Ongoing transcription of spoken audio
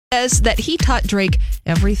says that he taught Drake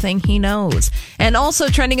everything he knows. And also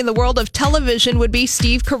trending in the world of television would be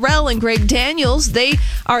Steve Carell and Greg Daniels. They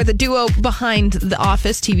are the duo behind The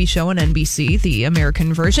Office TV show on NBC, the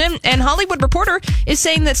American version. And Hollywood Reporter is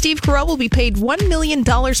saying that Steve Carell will be paid $1 million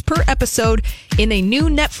per episode in a new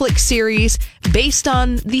Netflix series based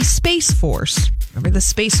on the Space Force. Remember the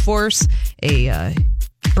Space Force? A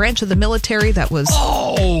branch of the military that was...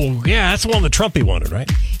 Oh, yeah, that's the one that Trumpy wanted,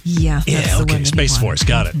 right? Yeah. Yeah, okay, Space Force,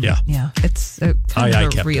 got it, yeah. Yeah, it's kind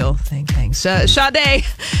of a real thing. Thanks. Sade,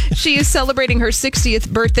 she is celebrating her 60th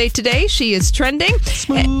birthday today. She is trending.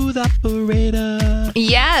 Smooth operator.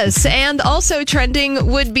 Yes, and also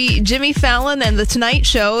trending would be Jimmy Fallon and The Tonight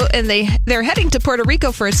Show, and they're heading to Puerto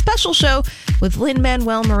Rico for a special show with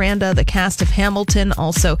Lin-Manuel Miranda, the cast of Hamilton,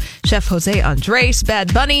 also Chef Jose Andres,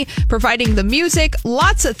 Bad Bunny, providing the music,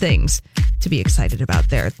 lots of things to be excited about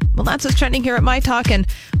there. Well, that's what's trending here at My Talk, and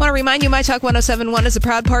I want to remind you, My Talk 107.1 is a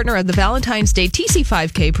proud partner of the Valentine's Day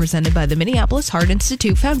TC5K presented by the Minneapolis Heart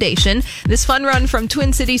Institute Foundation. This fun run from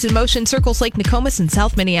Twin Cities in Motion circles Lake Nokomis in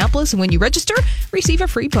South Minneapolis, and when you register, receive a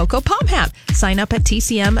free Poco Pom hat. Sign up at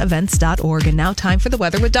tcmevents.org. And now time for the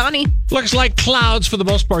weather with Donnie. Looks like clouds for the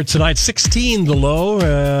most part tonight. 16 the low,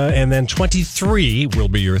 and then 23 will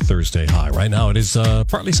be your Thursday high. Right now it is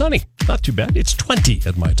partly sunny. Not too bad. It's 20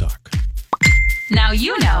 at My Talk. Now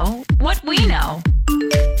you know what we know.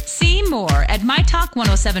 See more at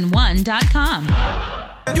mytalk1071.com.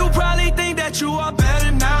 You probably think that you are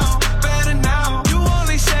better now, better now. You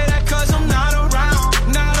only say that 'cause I'm not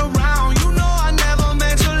around, not around. You know I never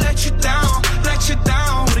meant to let you down, let you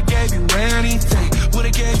down. Would've gave you anything,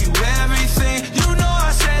 would've gave you everything. You know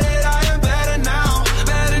I said that I am better now,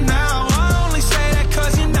 better now. I only say that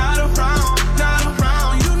 'cause you're not around, not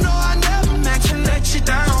around. You know I never meant to let you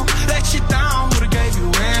down, let you down. Would've gave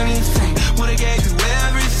you anything, would've gave you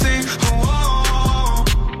everything. Oh,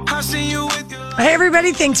 I've seen you with your... Hey,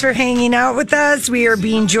 everybody. Thanks for hanging out with us. We are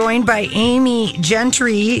being joined by Amy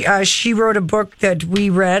Gentry. She wrote a book that we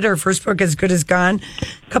read, her first book, As Good As Gone, a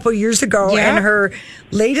couple years ago. Yeah. And her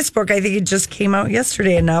latest book, I think it just came out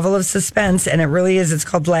yesterday, a novel of suspense. And it really is. It's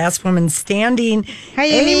called Last Woman Standing. Hi,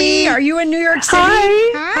 Amy. Are you in New York City?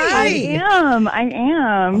 Hi. I am.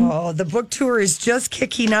 Oh, the book tour is just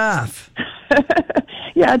kicking off.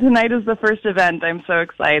 Yeah, tonight is the first event. I'm so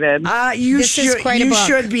excited. You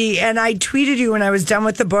should be. And I tweeted you when I was done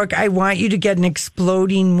with the book, I want you to get an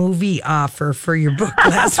exploding movie offer for your book,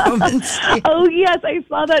 Last Woman Standing. Oh, yes, I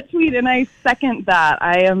saw that tweet, and I second that.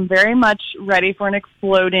 I am very much ready for an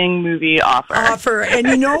exploding movie offer. And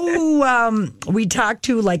you know who we talked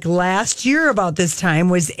to like last year about this time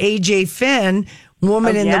was AJ Finn,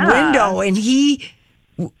 Woman in the Window. And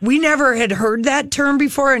we never had heard that term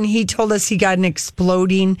before, and he told us he got an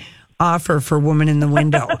exploding offer for Woman in the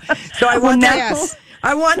Window. So I want that. Yes.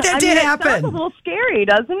 I want that to happen. It sounds a little scary,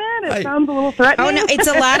 doesn't it? It sounds a little threatening. Oh, no, it's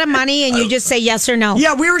a lot of money, and you just say yes or no.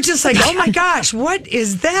 Yeah, we were just like, oh my gosh, what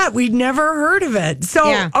is that? We'd never heard of it.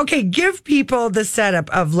 So, Okay, give people the setup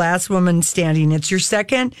of Last Woman Standing. It's your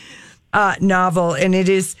second novel, and it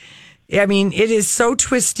is so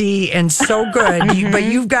twisty and so good, but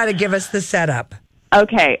you've got to give us the setup.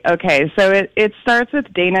 Okay. So it starts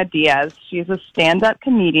with Dana Diaz. She's a stand-up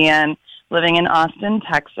comedian living in Austin,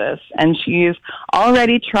 Texas, and she's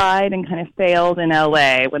already tried and kind of failed in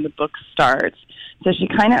LA when the book starts. So she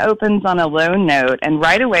kind of opens on a low note, and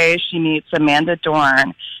right away she meets Amanda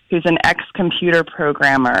Dorn, who's an ex-computer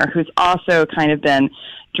programmer who's also kind of been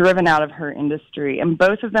driven out of her industry. And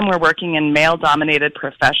both of them were working in male-dominated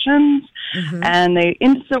professions, and they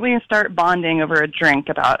instantly start bonding over a drink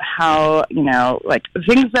about how, like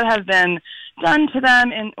things that have been done to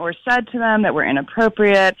them or said to them that were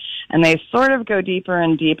inappropriate, and they sort of go deeper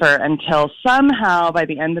and deeper until somehow by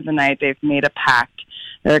the end of the night they've made a pact.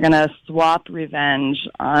 They're going to swap revenge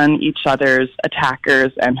on each other's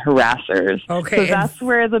attackers and harassers. Okay. So that's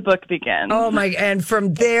where the book begins. Oh my, and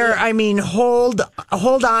from there, I mean, hold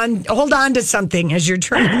on to something as you're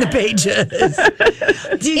turning the pages.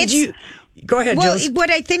 Go ahead, Well, Jules. what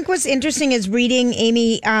I think was interesting is reading,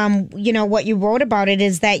 Amy, what you wrote about it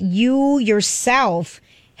is that you yourself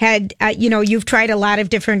had, you've tried a lot of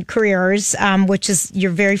different careers, which is,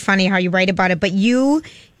 you're very funny how you write about it, but you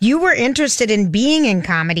were interested in being in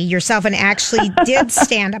comedy yourself and actually did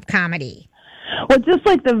stand-up comedy. Well, just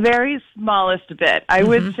like the very smallest bit, I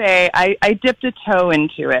would say I dipped a toe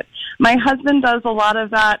into it. My husband does a lot of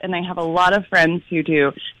that, and I have a lot of friends who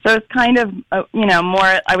do. So it's kind of,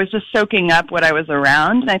 more, I was just soaking up what I was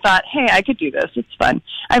around, and I thought, hey, I could do this. It's fun.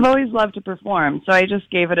 I've always loved to perform, so I just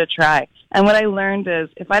gave it a try. And what I learned is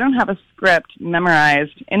if I don't have a script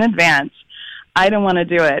memorized in advance, I don't want to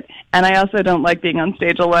do it. And I also don't like being on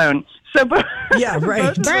stage alone. So both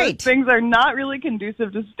those things are not really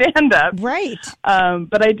conducive to stand-up. Right.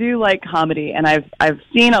 But I do like comedy, and I've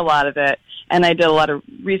seen a lot of it, and I did a lot of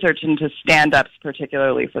research into stand-ups,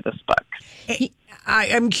 particularly for this book.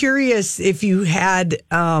 I'm curious if you had,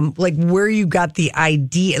 where you got the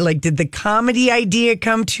idea. Like, did the comedy idea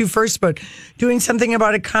come to you first about doing something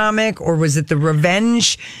about a comic, or was it the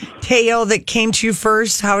revenge tale that came to you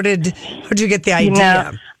first? How'd you get the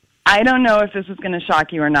idea? I don't know if this is going to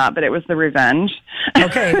shock you or not, but it was the revenge.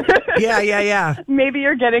 Okay. Yeah. Maybe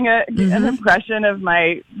you're getting an impression of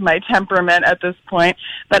my temperament at this point.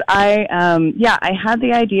 But I had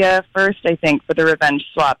the idea first, I think, for the revenge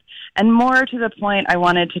swap. And more to the point, I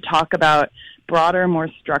wanted to talk about broader, more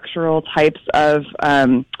structural types of,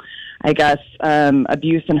 abuse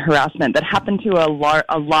and harassment that happen to a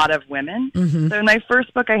lot of women. Mm-hmm. So in my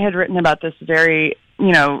first book, I had written about this very,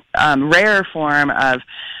 rare form of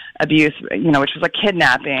abuse, which was like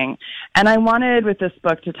kidnapping. And I wanted with this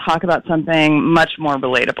book to talk about something much more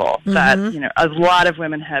relatable that, a lot of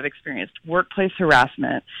women have experienced workplace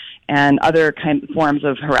harassment and other forms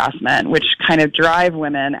of harassment, which kind of drive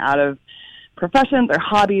women out of professions or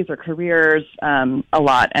hobbies or careers a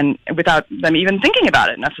lot, and without them even thinking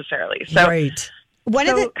about it necessarily. So, right.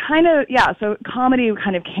 So comedy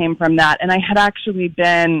kind of came from that. And I had actually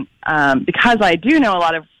been, because I do know a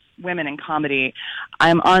lot of women in comedy,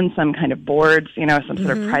 I'm on some kind of boards, some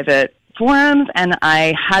sort of private forums, and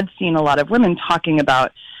I had seen a lot of women talking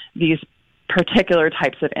about these particular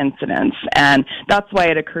types of incidents, and that's why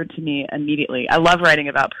it occurred to me immediately. I love writing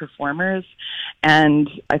about performers, and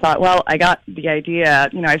I thought, well, I got the idea,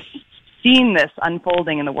 I've seen this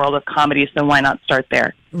unfolding in the world of comedy, so why not start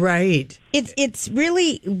there? Right. It's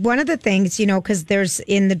really one of the things, because there's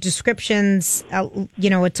in the descriptions,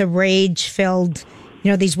 it's a rage-filled,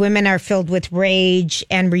 these women are filled with rage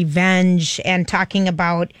and revenge and talking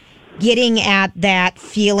about getting at that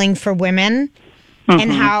feeling for women. And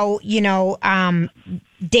how,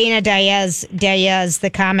 Dana Diaz,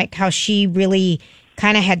 the comic, how she really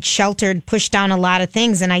kind of had pushed down a lot of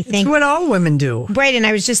things. And I think... It's what all women do. Right. And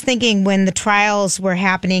I was just thinking when the trials were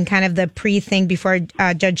happening, kind of the pre-thing before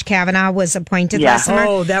Judge Kavanaugh was appointed last summer.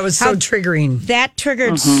 Oh, that was so triggering. That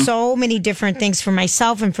triggered so many different things for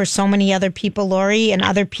myself and for so many other people, Lori, and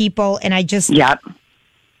other people. And I just... Yeah.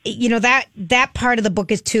 That part of the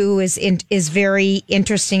book is very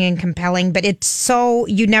interesting and compelling, but it's so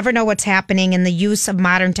you never know what's happening, and the use of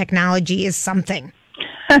modern technology is something.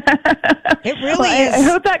 It really is. I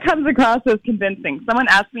hope that comes across as convincing. Someone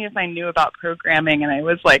asked me if I knew about programming, and I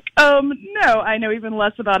was like, no, I know even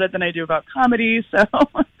less about it than I do about comedy. So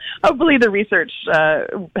hopefully the research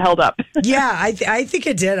held up. Yeah, I think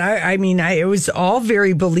it did. It was all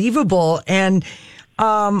very believable, and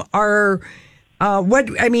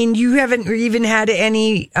you haven't even had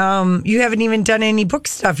any, you haven't even done any book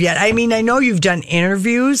stuff yet. I know you've done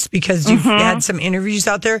interviews because you've had some interviews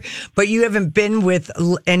out there, but you haven't been with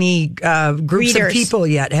any groups of people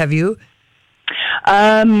yet, have you? Do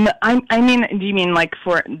you mean like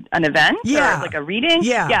for an event? Yeah. Or like a reading?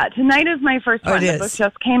 Yeah. Yeah, tonight is my first one. The book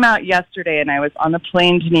just came out yesterday, and I was on the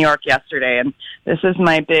plane to New York yesterday, and this is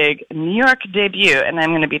my big New York debut, and I'm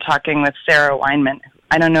going to be talking with Sarah Weinman.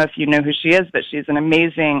 I don't know if you know who she is, but she's an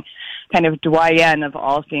amazing kind of doyen of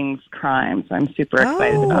all things crime. So I'm super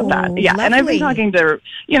excited about that. Yeah, lovely. And I've been talking to,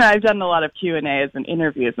 I've done a lot of Q&As and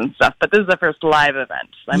interviews and stuff, but this is the first live event.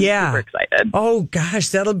 So I'm super excited. Oh gosh,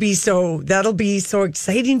 that'll be so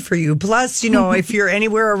exciting for you. Plus, if you're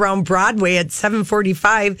anywhere around Broadway at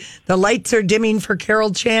 7:45, the lights are dimming for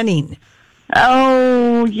Carol Channing.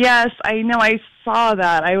 Oh, yes, I know. I saw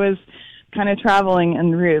that. I was kind of traveling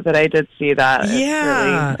en route, but I did see that.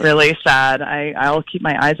 Yeah. It's really, really sad. I'll keep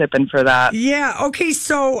my eyes open for that. Yeah. Okay.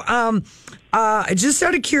 So, just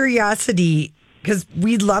out of curiosity, because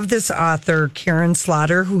we love this author, Karen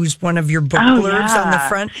Slaughter, who's one of your book blurbs on the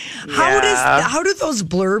front. How do those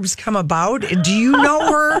blurbs come about? Do you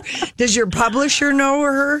know her? Does your publisher know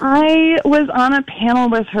her? I was on a panel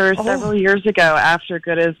with her several years ago after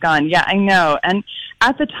Good Is Gone. Yeah, I know. And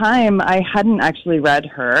at the time, I hadn't actually read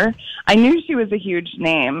her. I knew she was a huge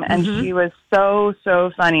name, and she was so, so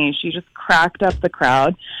funny. She just cracked up the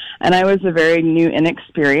crowd. And I was a very new,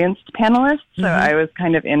 inexperienced panelist, so I was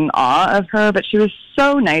kind of in awe of her. But she was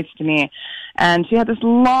so nice to me. And she had this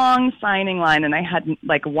long signing line, and I had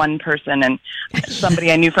like one person, and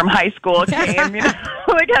somebody I knew from high school came,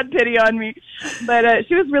 like had pity on me. But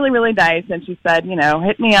she was really, really nice, and she said,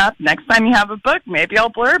 hit me up next time you have a book, maybe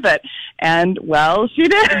I'll blurb it. And well, she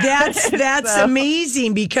did. That's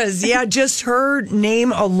amazing, because just her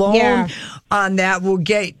name alone on that will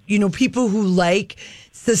get people who like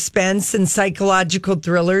suspense and psychological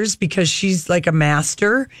thrillers, because she's like a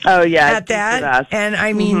master. Oh yeah, at that. And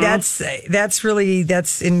I mean, that's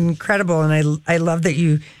incredible, and I love that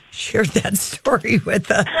you shared that story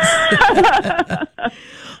with us.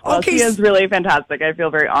 Well, she is really fantastic. I feel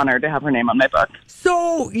very honored to have her name on my book.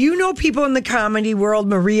 So, people in the comedy world,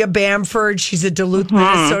 Maria Bamford, she's a Duluth,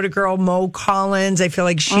 Minnesota girl, Mo Collins, I feel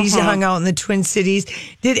like she's hung out in the Twin Cities.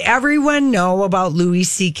 Did everyone know about Louis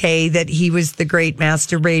C.K., that he was the great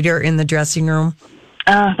masturbator in the dressing room?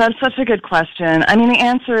 That's such a good question. I mean, the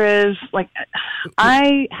answer is,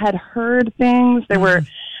 I had heard things. There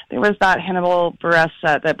was that Hannibal Buress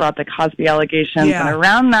set that brought the Cosby allegations, and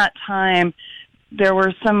around that time, there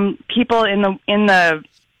were some people in the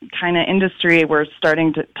kind of industry were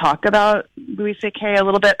starting to talk about Louis C.K. a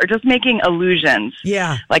little bit, or just making allusions.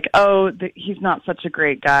 Yeah. Like, he's not such a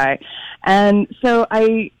great guy. And so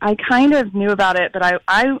I kind of knew about it, but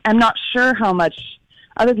I am not sure how much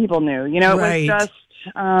other people knew. It was just,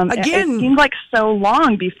 again, it seemed like so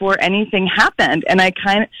long before anything happened. And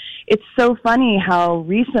it's so funny how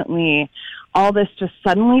recently all this just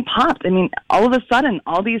suddenly popped. I mean, all of a sudden,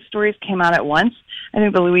 all these stories came out at once. I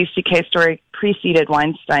think the Louis C.K. story preceded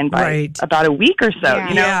Weinstein by about a week or so,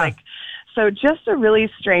 So just a really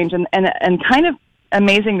strange and kind of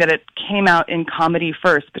amazing that it came out in comedy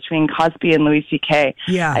first between Cosby and Louis C.K.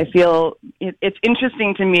 Yeah. I feel it's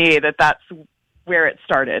interesting to me that that's where it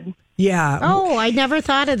started. Yeah. Oh, I never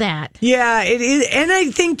thought of that. Yeah, it is. And I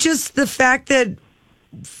think just the fact that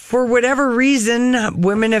for whatever reason,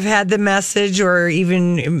 women have had the message, or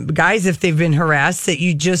even guys, if they've been harassed, that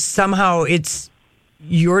you just somehow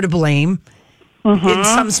you're to blame in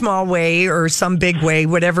some small way or some big way,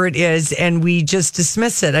 whatever it is, and we just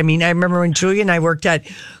dismiss it. I mean, I remember when Julia and I worked at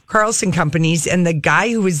Carlson Companies, and the guy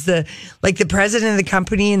who was the president of the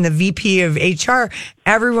company and the VP of HR,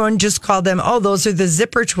 everyone just called them, those are the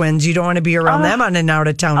zipper twins. You don't want to be around them on an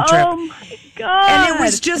out-of-town trip. Oh, my God. And it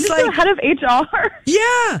was just like the head of HR.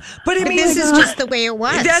 Yeah, but I mean, this is just the way it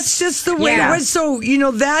was. That's just the way it was. So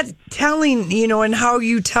that telling, and how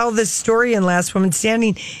you tell this story in Last Woman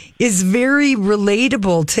Standing is very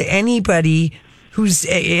relatable to anybody who's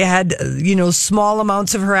had small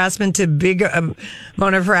amounts of harassment to big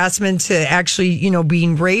amount of harassment to actually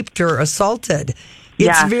being raped or assaulted.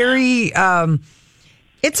 It's very.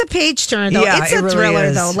 It's a page turner, though. Yeah, it's a really thriller,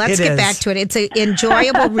 is. though. Let's get back to it. It's an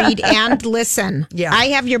enjoyable read and listen. Yeah, I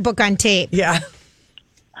have your book on tape. Yeah.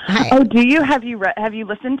 Do you? Have you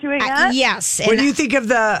listened to it yet? Yes. What do you think of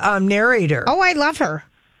the narrator? Oh, I love her.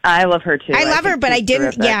 I love her too. I love her, but I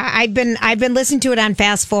didn't. Terrific. Yeah, I've been listening to it on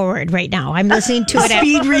fast forward right now. I'm listening to it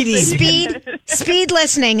speed reading. Speed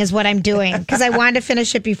listening is what I'm doing, because I wanted to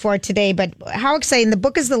finish it before today. But how exciting! The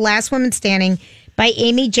book is The Last Woman Standing by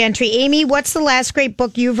Amy Gentry. Amy, what's the last great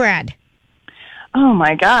book you've read? Oh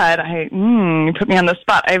my God, you put me on the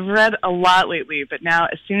spot. I've read a lot lately, but now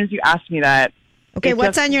as soon as you asked me that, okay,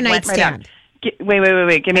 what's on your nightstand?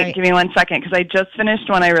 Wait. Give me 1 second, because I just finished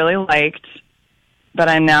one I really liked. But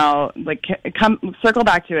I'm now circle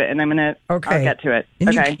back to it, and I'll get to it. And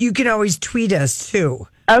okay. You can always tweet us too.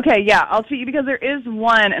 Okay, yeah, I'll tweet you, because there is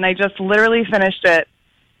one, and I just literally finished it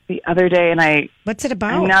the other day, and what's it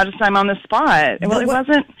about? I'm on the spot. Well, it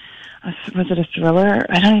wasn't. Was it a thriller?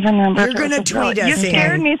 I don't even remember. You're going to tweet us. You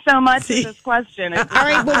scared me so much with this question. All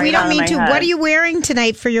right, well, we don't need to. What are you wearing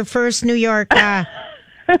tonight for your first New York?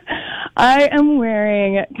 I am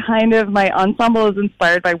wearing my ensemble is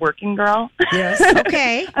inspired by Working Girl. Yes.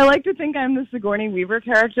 Okay. I like to think I'm the Sigourney Weaver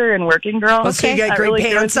character in Working Girl. Okay. So you got great really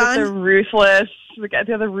pants on? The ruthless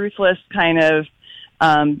kind of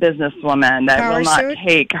businesswoman that power will not suit?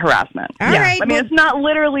 take harassment. All right, I mean, it's not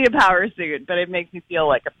literally a power suit, but it makes me feel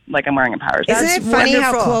like I'm wearing a power suit. Isn't it funny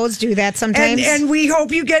how clothes do that sometimes? And we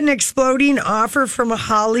hope you get an exploding offer from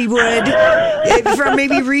Hollywood, from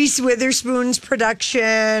maybe Reese Witherspoon's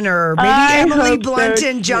production, or maybe Emily Blunt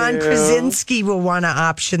and John Krasinski will want to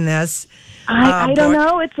option this. I don't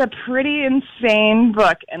know. It's a pretty insane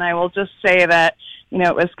book, and I will just say that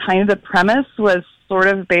it was kind of the premise was sort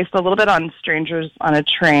of based a little bit on Strangers on a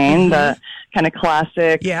Train, the kind of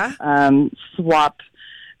classic swap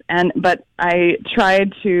but I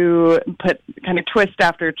tried to put kind of twist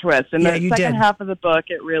after twist. In the second half of the book,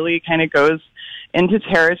 it really kind of goes into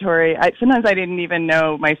territory. Sometimes I didn't even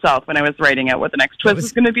know myself when I was writing it what the next twist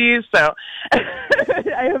was going to be. So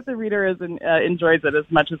I hope the reader enjoys it as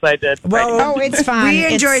much as I did. Well, it's fun.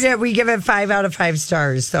 We enjoyed it. We give it 5 out of 5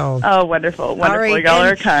 stars. So wonderful. Right. Y'all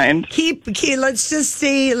are kind.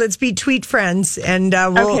 Let's be tweet friends, and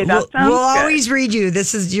we'll always read you.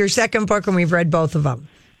 This is your second book, and we've read both of them.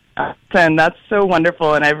 And that's so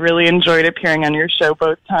wonderful, and I've really enjoyed appearing on your show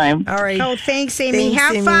both times. All right. Oh, thanks, Amy.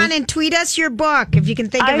 Have fun and tweet us your book if you can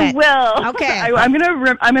think of it. I will. Okay. I'm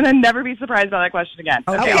gonna never be surprised by that question again.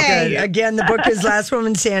 Okay. Good. Again, the book is Last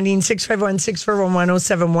Woman Standing,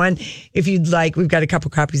 651-641-1071. If you'd like, we've got a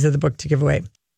couple copies of the book to give away.